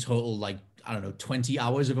me in total, like, I don't know, 20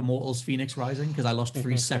 hours of Immortals Phoenix Rising because I lost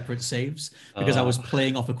 3 separate saves because I was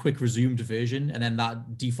playing off a quick resumed version, and then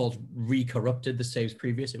that default re-corrupted the saves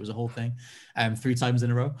previous. It was a whole thing 3 times in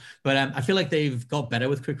a row. But I feel like they've got better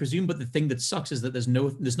with quick resume. But the thing that sucks is that there's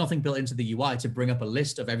nothing built into the UI to bring up a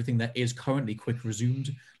list of everything that is currently quick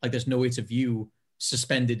resumed. Like, there's no way to view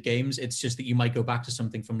suspended games. It's just that you might go back to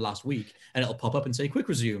something from last week and it'll pop up and say quick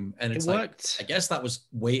resume. And it worked. I guess that was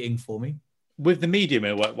waiting for me. With the medium,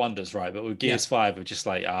 it worked wonders, right? But with Gears 5, we're just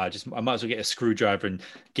like, I might as well get a screwdriver and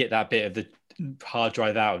get that bit of the hard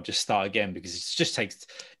drive out and just start again, because it just takes,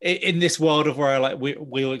 in this world of where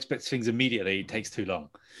we all expect things immediately, it takes too long.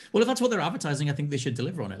 Well, if that's what they're advertising, I think they should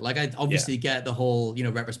deliver on it. Like, I obviously get the whole,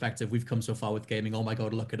 retrospective, we've come so far with gaming, oh my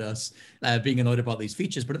God, look at us, being annoyed about these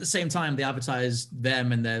features. But at the same time, they advertise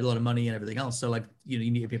them and their lot of money and everything else. So, like, you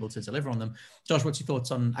need people to deliver on them. Josh, what's your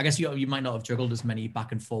thoughts on, I guess you might not have juggled as many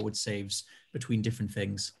back and forward saves between different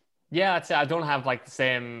things. Yeah, I'd say I don't have like the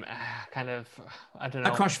same kind of, I don't know.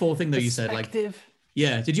 That Crash 4 thing that you said, like,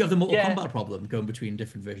 yeah. Did you have the Mortal Kombat problem going between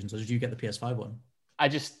different versions, or did you get the PS5 one?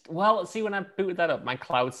 See, when I booted that up, my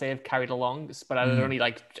cloud save carried along, but I'd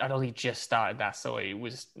only just started that, so it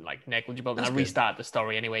was like negligible. And I restarted the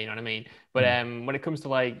story anyway, you know what I mean? But when it comes to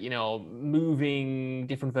like, moving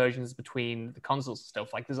different versions between the consoles and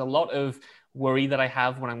stuff, like there's a lot of worry that I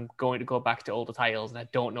have when I'm going to go back to older titles, and I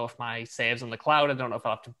don't know if my save's on the cloud. I don't know if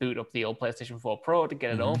I'll have to boot up the old PlayStation 4 Pro to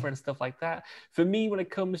get it over and stuff like that. For me, when it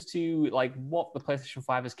comes to like what the PlayStation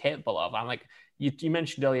 5 is capable of, I'm like, you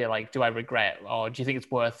mentioned earlier, like, do I regret, or do you think it's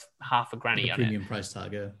worth half a granny on it? Premium price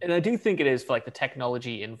tag, yeah. And I do think it is for like the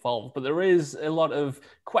technology involved, but there is a lot of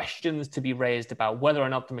questions to be raised about whether or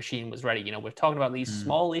not the machine was ready. We're talking about these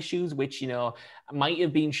small issues, which, might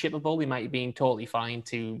have been shippable. They might have been totally fine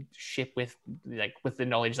to ship with the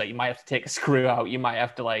knowledge that you might have to take a screw out. You might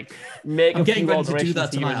have to like make I'm getting ready to do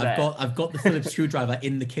that tonight. I've got the Phillips screwdriver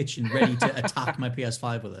in the kitchen ready to attack my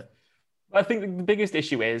PS5 with it. I think the biggest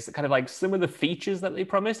issue is kind of like some of the features that they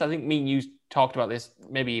promised. I think me and you talked about this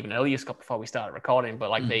maybe even earlier, Scott, before we started recording, but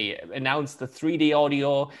like they announced the 3D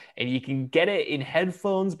audio and you can get it in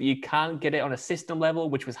headphones, but you can't get it on a system level,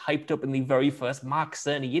 which was hyped up in the very first Mark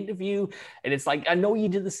Cerny interview. And it's like, I know you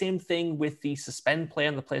did the same thing with the suspend play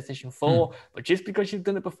on the PlayStation 4, but just because you've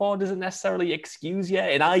done it before doesn't necessarily excuse you.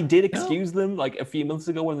 And I did excuse them like a few months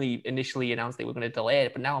ago when they initially announced they were going to delay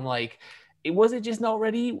it. But now I'm like, was it just not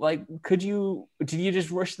ready? Like, did you just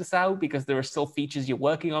rush this out because there are still features you're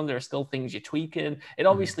working on? There are still things you're tweaking. And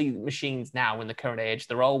obviously machines now in the current age,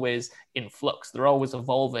 they're always in flux. They're always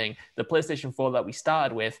evolving. The PlayStation 4 that we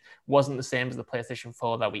started with wasn't the same as the PlayStation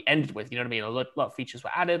 4 that we ended with. You know what I mean? A lot of features were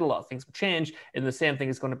added, a lot of things were changed. And the same thing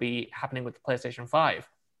is going to be happening with the PlayStation 5.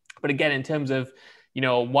 But again, in terms of,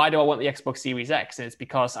 why do I want the Xbox Series X? And it's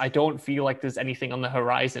because I don't feel like there's anything on the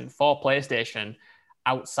horizon for PlayStation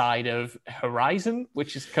outside of Horizon,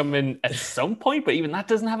 which is coming at some point, but even that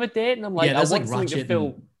doesn't have a date. And I'm like, I want something Ratchet to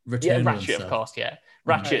fill. Returnal, Ratchet, of course, yeah.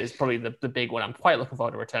 Ratchet is probably the big one. I'm quite looking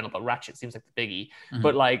forward to Returnal, but Ratchet seems like the biggie.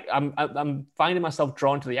 But like, I'm finding myself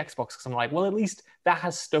drawn to the Xbox because I'm like, well, at least that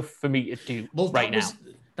has stuff for me to do now.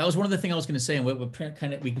 That was one of the things I was going to say, and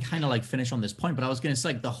we can kind of like finish on this point. But I was going to say,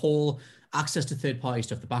 like, the whole access to third-party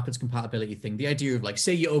stuff, the backwards compatibility thing, the idea of like,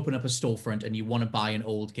 say you open up a storefront and you want to buy an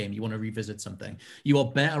old game, you want to revisit something, you are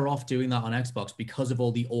better off doing that on Xbox because of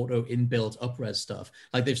all the auto inbuilt up-res stuff.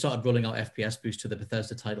 Like they've started rolling out FPS boost to the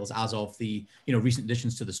Bethesda titles as of the, recent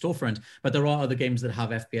additions to the storefront. But there are other games that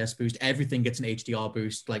have FPS boost. Everything gets an HDR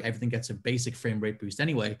boost. Like everything gets a basic frame rate boost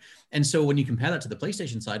anyway. And so when you compare that to the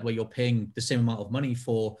PlayStation side, where you're paying the same amount of money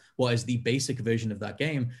for what is the basic version of that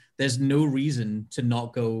game, there's no reason to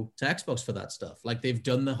not go to Xbox for that stuff. Like they've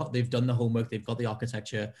done the homework, they've got the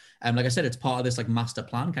architecture, and like I said, it's part of this like master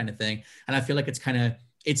plan kind of thing. And I feel like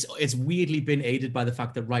it's weirdly been aided by the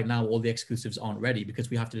fact that right now all the exclusives aren't ready,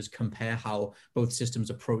 because we have to just compare how both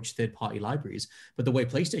systems approach third-party libraries. But the way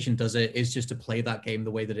PlayStation does it is just to play that game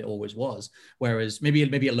the way that it always was. Whereas maybe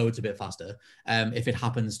it loads a bit faster if it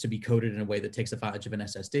happens to be coded in a way that takes advantage of an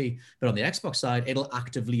SSD. But on the Xbox side, it'll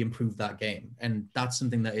actively improve that game, and that's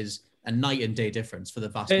something that is a night and day difference for the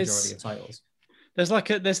vast majority of titles. There's like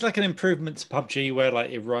an improvement to PUBG where like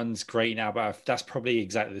it runs great now, but that's probably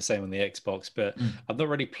exactly the same on the Xbox. But I've not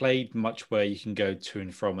really played much where you can go to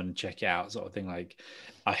and from and check it out, sort of thing. Like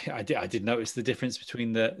I did notice the difference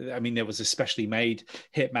between there was a specially made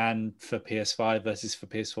Hitman for PS5 versus for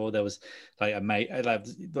PS4. There was like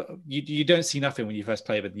you don't see nothing when you first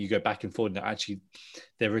play, but you go back and forth and actually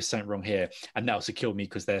there is something wrong here, and that also killed me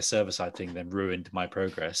because their server side thing then ruined my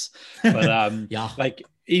progress. But yeah, like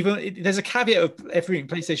there's a caveat of everything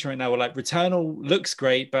PlayStation right now where like Returnal looks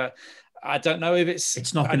great, but I don't know if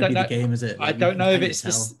it's not going to be the game, is it? Like, I don't know if it's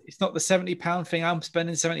not the £70 thing I'm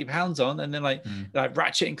spending £70 on, and then like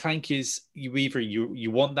Ratchet and Clank is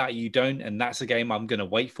you want that, you don't, and that's a game I'm going to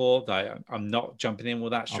wait for. Like, I'm not jumping in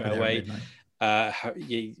with that straight away. I'll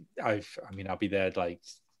be there like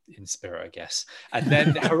in spirit, I guess. And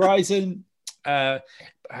then Horizon.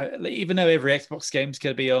 Even though every Xbox game is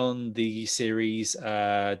going to be on the series,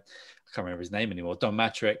 I can't remember his name anymore, Don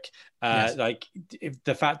Matrick. Yes. Like if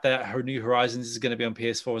the fact that her New Horizons is going to be on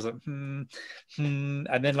PS4 is like,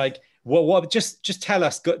 and then like, what? Just tell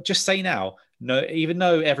us. Just say now. No, even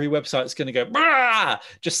though every website's going to go, bah!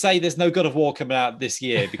 Just say there's no God of War coming out this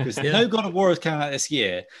year, because no God of War is coming out this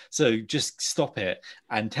year. So just stop it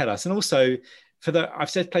and tell us. And also, I've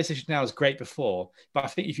said PlayStation Now is great before, but I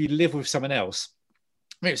think if you live with someone else,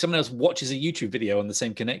 if someone else watches a YouTube video on the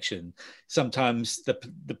same connection, sometimes the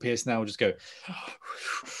PS Now will just go,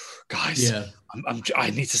 guys, I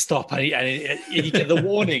need to stop. And you get the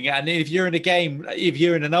warning. And if you're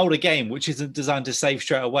in an older game, which isn't designed to save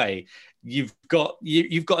straight away, you've got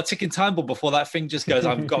a ticking time bomb before that thing just goes,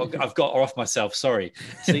 I've got off myself. Sorry.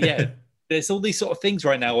 So yeah, there's all these sort of things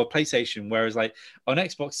right now with PlayStation, whereas like on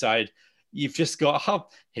Xbox side, you've just got,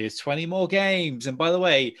 here's 20 more games. And by the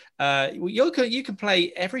way, you can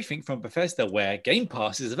play everything from Bethesda where Game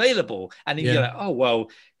Pass is available. And then you're like, oh, well,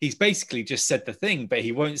 he's basically just said the thing, but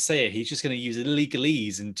he won't say it. He's just going to use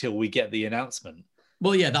legalese until we get the announcement.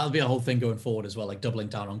 Well, yeah, that'll be a whole thing going forward as well, like doubling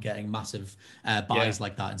down on getting massive buys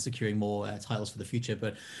like that and securing more titles for the future.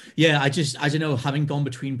 But yeah, I don't know, having gone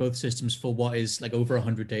between both systems for what is like over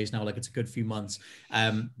 100 days now, like it's a good few months.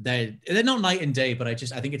 They're not night and day, but I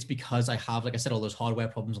think it's because I have, like I said, all those hardware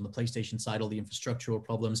problems on the PlayStation side, all the infrastructural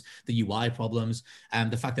problems, the UI problems, and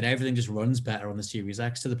the fact that everything just runs better on the Series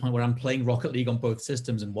X, to the point where I'm playing Rocket League on both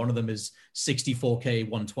systems, and one of them is 64K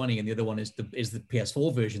 120, and the other one is the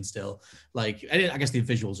PS4 version still. Like, I guess the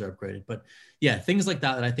visuals are upgraded, but yeah, things like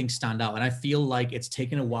that I think stand out. And I feel like it's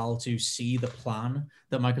taken a while to see the plan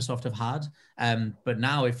that Microsoft have had, but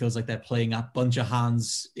now it feels like they're playing a bunch of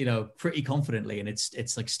hands, pretty confidently, and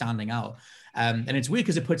it's like standing out. And it's weird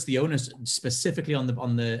because it puts the onus specifically on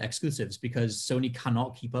the exclusives, because Sony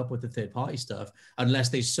cannot keep up with the third-party stuff unless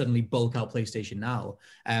they suddenly bulk out PlayStation Now,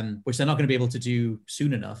 which they're not going to be able to do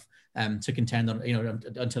soon enough to contend on,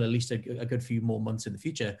 until at least a good few more months in the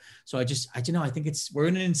future. So I don't know. I think we're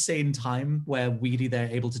in an insane time where really they're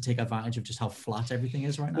able to take advantage of just how flat everything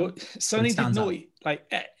is right now. Well, Sony did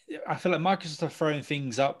not I feel like Microsoft are throwing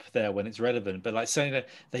things up there when it's relevant, but like Sony,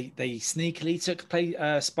 they sneakily took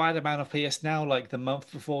Spider-Man off PS Now like the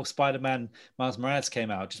month before Spider-Man Miles Morales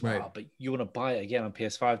came out. Just but you want to buy it again on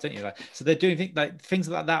PS5, don't you? Like, so they're doing things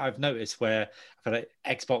like that. I've noticed where I feel like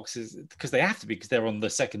Xbox is, because they have to be, because they're on the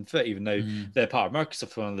second foot, even though they're part of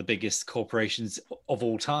Microsoft, one of the biggest corporations of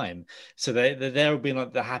all time. So they're being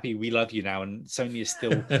like, they're happy, we love you now, and Sony is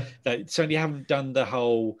still Sony haven't done the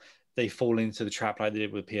whole. They fall into the trap like they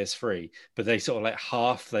did with PS3, but they sort of like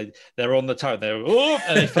they're on the toe,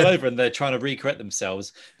 and they fell over, and they're trying to recorrect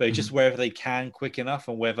themselves. But just wherever they can quick enough,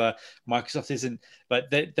 and whether Microsoft isn't like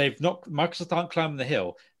Microsoft aren't climbing the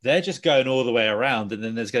hill. They're just going all the way around, and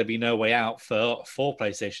then there's going to be no way out for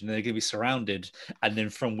PlayStation. They're going to be surrounded, and then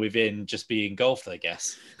from within just be engulfed, I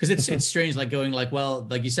guess. Because it's strange, like going like, well,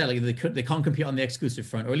 like you said, like they can't compete on the exclusive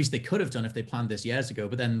front, or at least they could have done if they planned this years ago.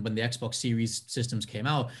 But then when the Xbox Series systems came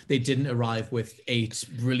out, they didn't arrive with 8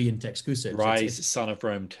 brilliant exclusives. Rise, Son of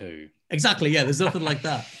Rome 2. Exactly, yeah. There's nothing like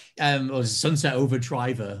that. Or Sunset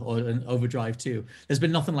Overdrive or an Overdrive 2. There's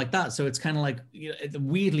been nothing like that. So it's kind of like,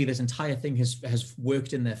 weirdly, this entire thing has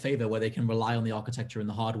worked in their favor, where they can rely on the architecture and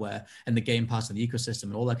the hardware and the Game Pass and the ecosystem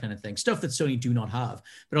and all that kind of thing. Stuff that Sony do not have.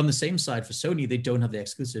 But on the same side, for Sony, they don't have the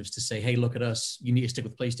exclusives to say, hey, look at us. You need to stick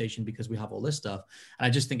with PlayStation because we have all this stuff. And I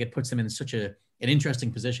just think it puts them in such an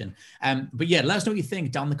interesting position. But yeah, let us know what you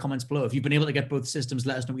think down in the comments below. If you've been able to get both systems,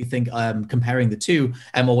 let us know what you think comparing the two,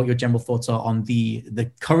 or what your general thoughts are on the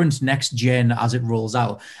current next gen as it rolls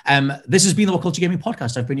out. This has been the What Culture Gaming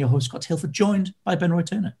Podcast. I've been your host, Scott Tilford, joined by Ben Roy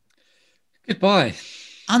Turner. Goodbye.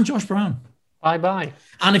 And Josh Brown. Bye-bye.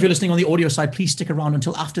 And if you're listening on the audio side, please stick around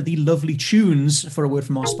until after the lovely tunes for a word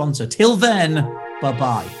from our sponsor. Till then,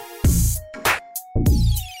 bye-bye.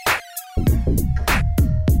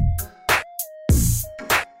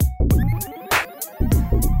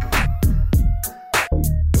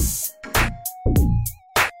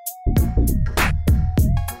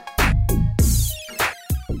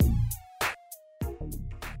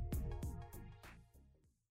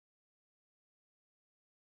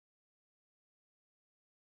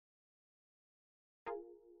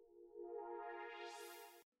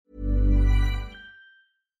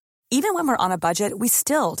 Even when we're on a budget, we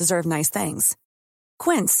still deserve nice things.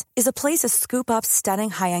 Quince is a place to scoop up stunning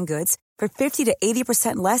high-end goods for 50 to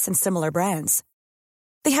 80% less than similar brands.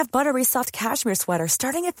 They have buttery soft cashmere sweaters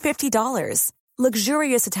starting at $50,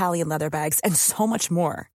 luxurious Italian leather bags, and so much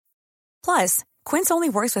more. Plus, Quince only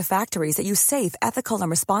works with factories that use safe, ethical, and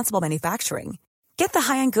responsible manufacturing. Get the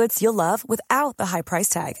high-end goods you'll love without the high price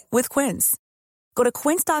tag with Quince. Go to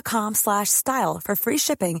quince.com/style for free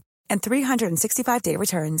shipping and 365-day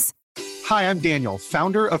returns. Hi, I'm Daniel,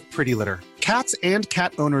 founder of Pretty Litter. Cats and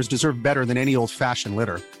cat owners deserve better than any old-fashioned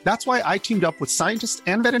litter. That's why I teamed up with scientists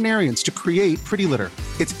and veterinarians to create Pretty Litter.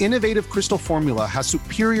 Its innovative crystal formula has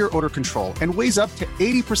superior odor control and weighs up to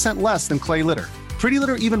 80% less than clay litter. Pretty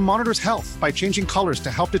Litter even monitors health by changing colors to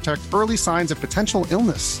help detect early signs of potential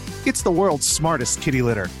illness. It's the world's smartest kitty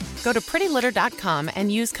litter. Go to prettylitter.com and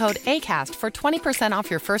use code ACAST for 20% off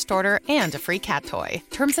your first order and a free cat toy.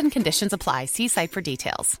 Terms and conditions apply. See site for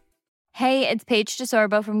details. Hey, it's Paige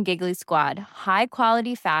DeSorbo from Giggly Squad. High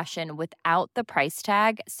quality fashion without the price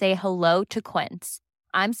tag. Say hello to Quince.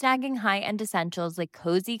 I'm snagging high-end essentials like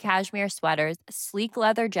cozy cashmere sweaters, sleek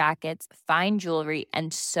leather jackets, fine jewelry,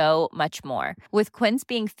 and so much more. With Quince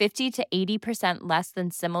being 50 to 80% less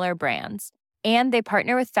than similar brands. And they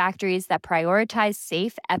partner with factories that prioritize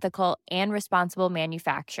safe, ethical, and responsible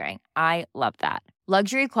manufacturing. I love that.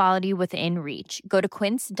 Luxury quality within reach. Go to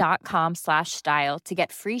quince.com/style to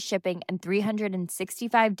get free shipping and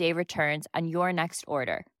 365-day returns on your next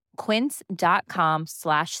order.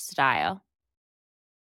 Quince.com/style.